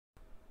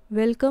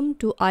Welcome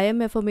to I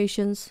Am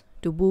Affirmations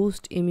to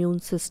boost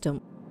immune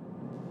system.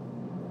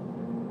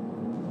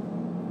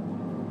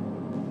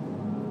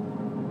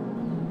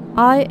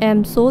 I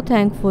am so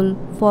thankful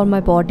for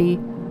my body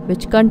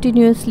which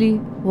continuously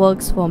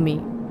works for me.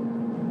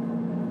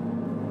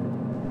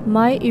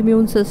 My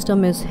immune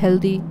system is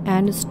healthy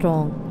and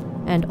strong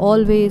and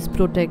always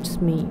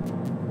protects me.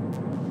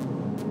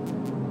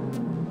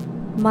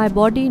 My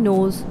body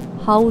knows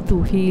how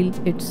to heal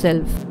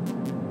itself.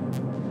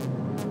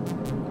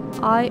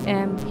 I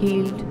am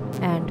healed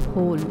and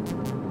whole.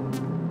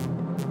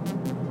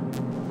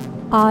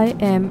 I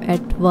am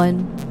at one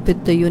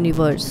with the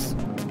universe.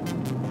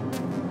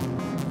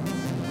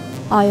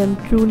 I am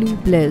truly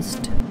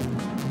blessed.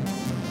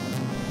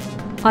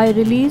 I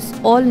release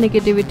all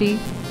negativity,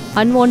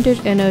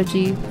 unwanted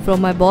energy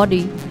from my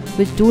body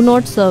which do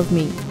not serve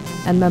me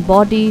and my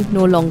body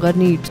no longer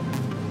needs.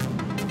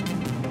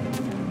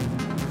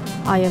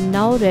 I am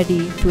now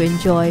ready to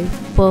enjoy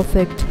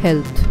perfect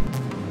health.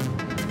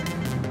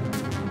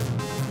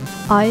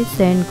 I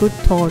send good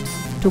thoughts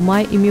to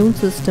my immune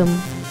system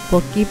for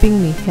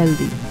keeping me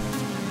healthy.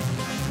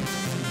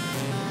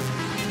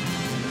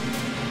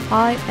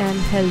 I am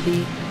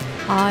healthy.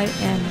 I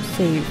am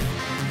safe.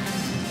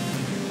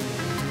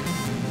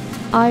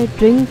 I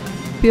drink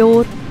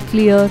pure,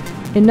 clear,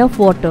 enough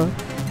water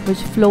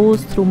which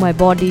flows through my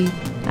body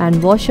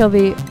and wash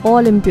away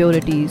all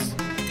impurities.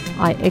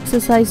 I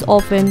exercise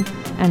often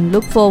and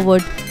look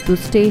forward to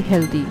stay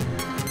healthy.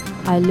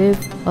 I live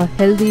a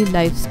healthy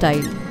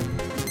lifestyle.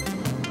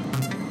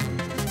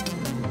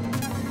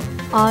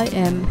 I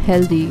am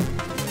healthy.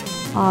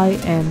 I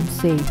am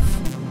safe.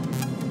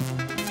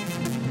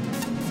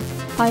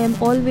 I am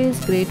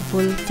always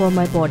grateful for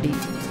my body.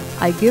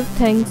 I give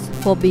thanks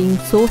for being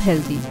so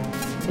healthy.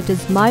 It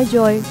is my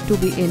joy to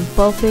be in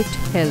perfect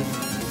health.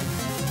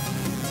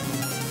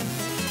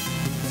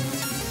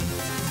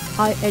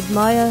 I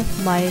admire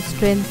my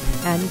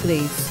strength and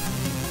grace.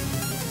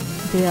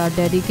 They are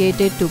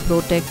dedicated to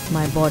protect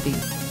my body.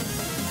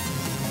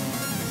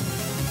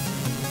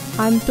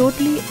 I am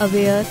totally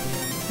aware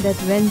that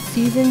when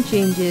season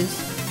changes,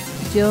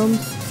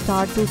 germs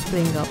start to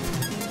spring up.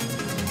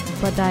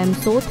 But I am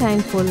so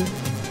thankful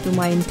to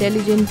my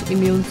intelligent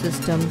immune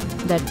system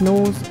that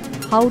knows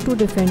how to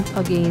defend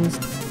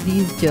against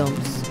these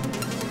germs.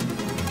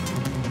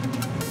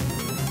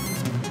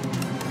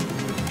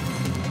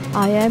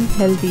 I am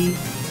healthy.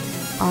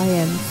 I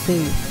am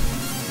safe.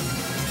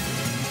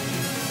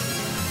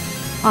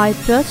 I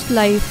trust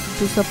life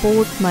to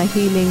support my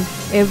healing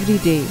every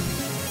day.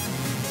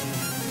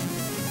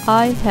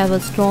 I have a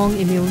strong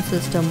immune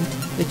system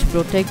which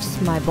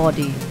protects my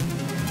body.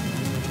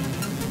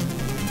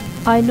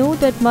 I know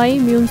that my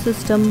immune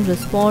system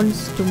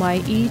responds to my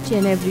each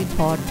and every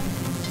thought,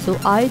 so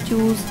I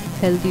choose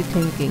healthy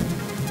thinking.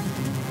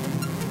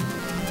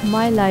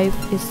 My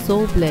life is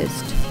so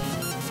blessed.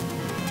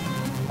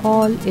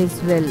 All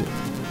is well.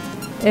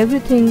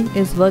 Everything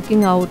is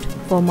working out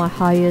for my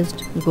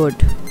highest good.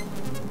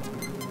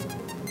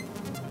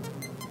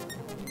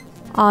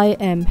 I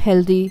am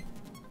healthy.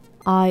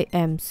 I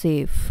am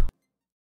safe.